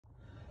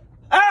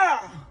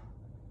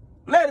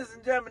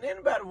and gentlemen,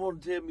 anybody want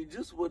to tell me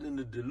just what in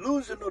the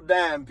delusional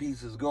dime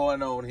piece is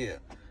going on here?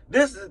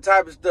 This is the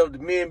type of stuff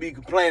that men be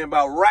complaining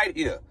about right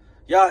here.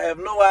 Y'all have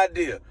no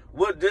idea.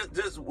 What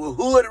this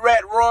hood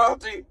rat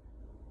royalty?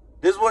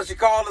 This is what she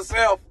called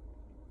herself?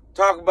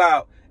 Talk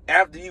about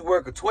after you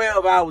work a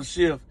 12-hour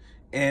shift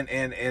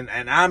and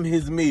I'm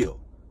his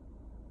meal.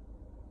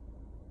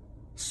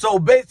 So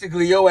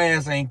basically your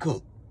ass ain't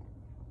cooked.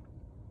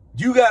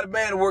 You got a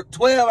man to work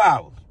 12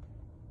 hours.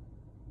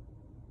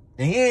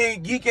 And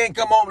he can't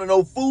come home to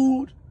no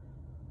food,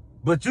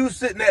 but you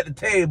sitting at the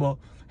table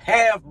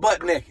half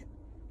butt naked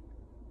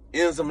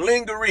in some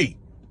lingerie.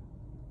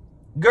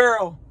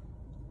 Girl,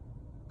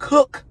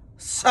 cook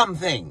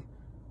something.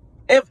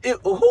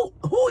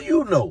 Who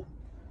you know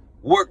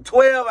work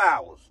 12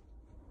 hours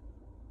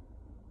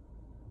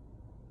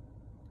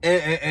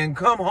and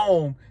come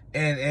home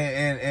and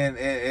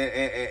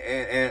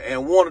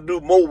want to do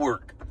more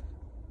work?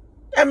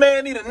 That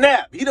man need a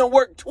nap. He done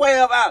work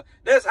 12 hours.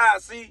 That's how I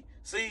see,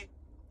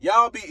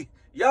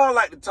 y'all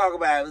like to talk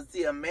about it.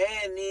 See, a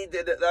man need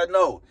that.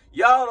 No,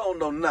 y'all don't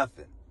know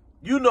nothing.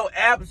 You know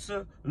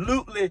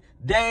absolutely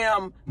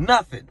damn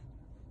nothing.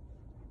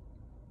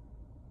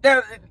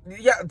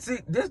 See,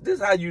 this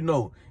is how you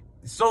know.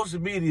 Social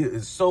media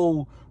is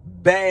so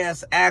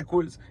bass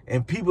backwards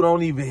and people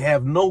don't even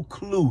have no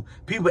clue.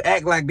 People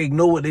act like they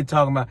know what they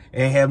talking about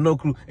and have no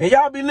clue. And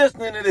y'all be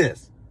listening to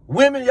this.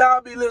 Women,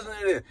 y'all be listening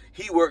to this.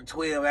 He worked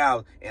 12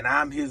 hours and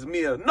I'm his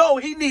meal. No,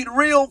 he need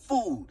real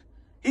food.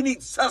 He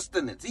needs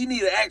sustenance. He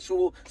need an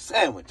actual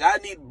sandwich. I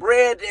need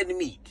bread and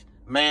meat,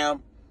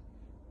 ma'am.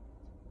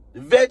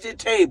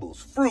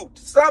 Vegetables, fruit,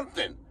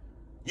 something.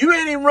 You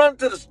ain't even run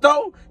to the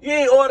store. You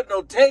ain't ordered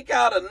no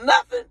takeout or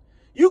nothing.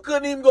 You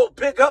couldn't even go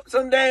pick up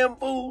some damn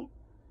food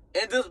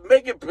and just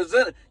make it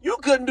present. You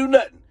couldn't do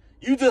nothing.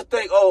 You just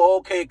think, oh,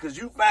 okay, because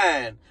you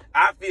fine.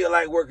 I feel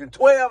like working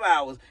 12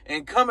 hours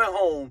and coming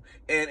home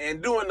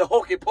and doing the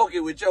hokey pokey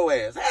with your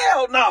ass.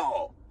 Hell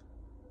no.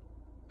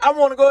 I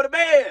want to go to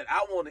bed.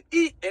 I want to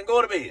eat and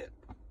go to bed.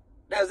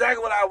 That's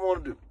exactly what I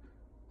want to do.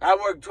 I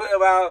work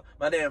 12 hours.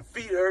 My damn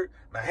feet hurt.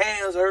 My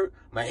hands hurt.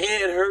 My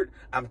head hurt.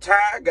 I'm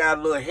tired. Got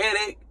a little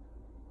headache.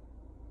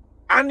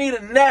 I need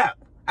a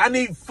nap. I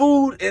need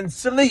food and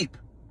sleep.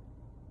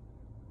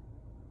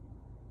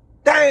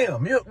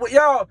 Damn,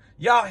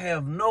 y'all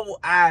have no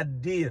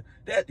idea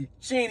that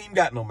she ain't even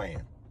got no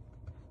man.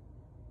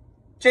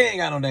 She ain't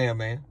got no damn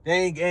man.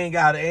 They ain't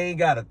got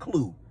a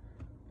clue.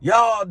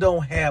 Y'all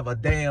don't have a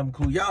damn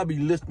clue. Y'all be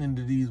listening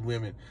to these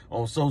women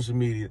on social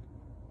media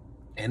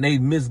and they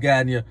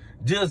misguiding you,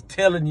 just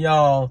telling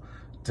y'all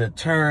to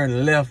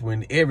turn left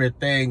when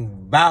everything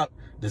about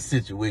the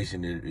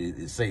situation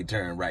is say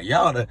turn right.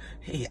 Y'all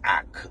hey,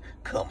 I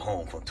come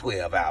home from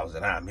 12 hours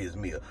and I'm his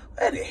meal.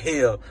 What the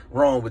hell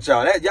wrong with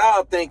y'all?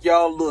 Y'all think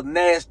y'all little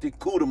nasty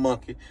cooter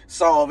monkey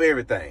solve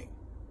everything.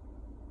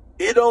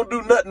 It don't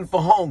do nothing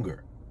for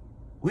hunger.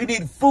 We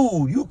need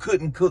food. You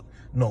couldn't cook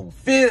no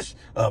fish,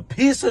 a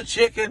piece of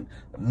chicken,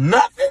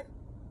 nothing.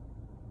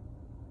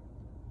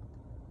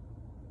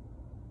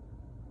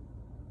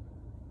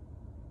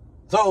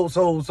 So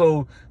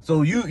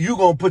you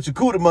gonna put your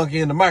cooter monkey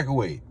in the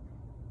microwave.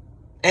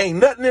 Ain't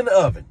nothing in the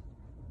oven.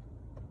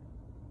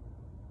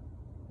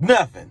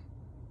 Nothing.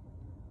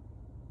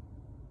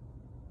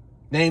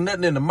 There ain't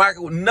nothing in the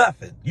microwave,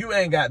 nothing. You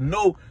ain't got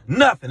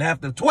nothing.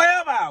 After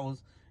 12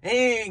 hours, he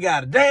ain't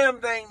got a damn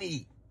thing to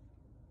eat.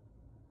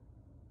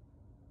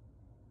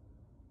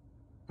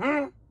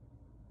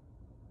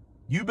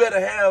 You better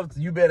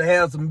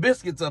have some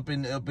biscuits up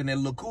in that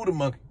little cooter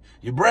monkey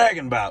you're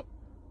bragging about.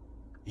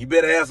 You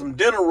better have some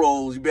dinner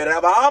rolls. You better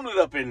have an omelet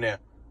up in there.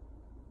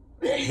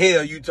 The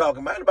hell you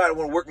talking about? Nobody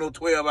want to work no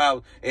 12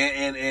 hours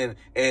and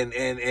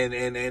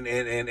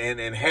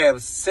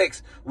have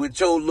sex with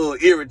your little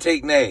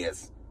irritating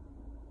ass.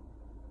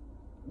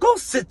 Go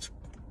sit